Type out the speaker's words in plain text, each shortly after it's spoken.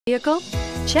Vehicle?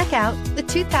 Check out the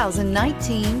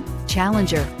 2019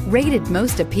 Challenger. Rated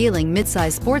most appealing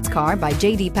midsize sports car by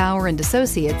J.D. Power and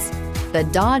Associates, the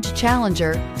Dodge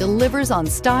Challenger delivers on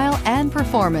style and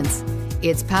performance.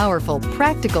 It's powerful,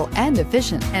 practical, and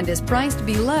efficient, and is priced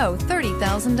below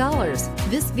 $30,000.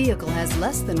 This vehicle has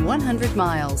less than 100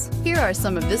 miles. Here are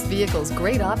some of this vehicle's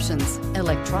great options: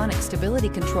 electronic stability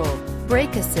control,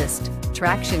 brake assist,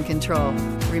 traction control,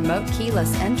 remote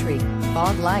keyless entry,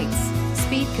 fog lights,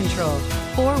 speed control,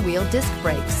 four-wheel disc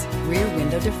brakes, rear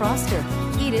window defroster,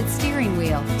 heated steering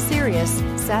wheel, Sirius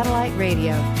satellite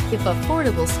radio. If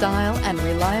affordable style and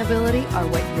reliability are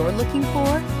what you're looking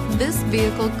for, this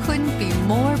vehicle couldn't be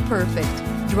more perfect.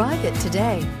 Drive it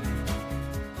today.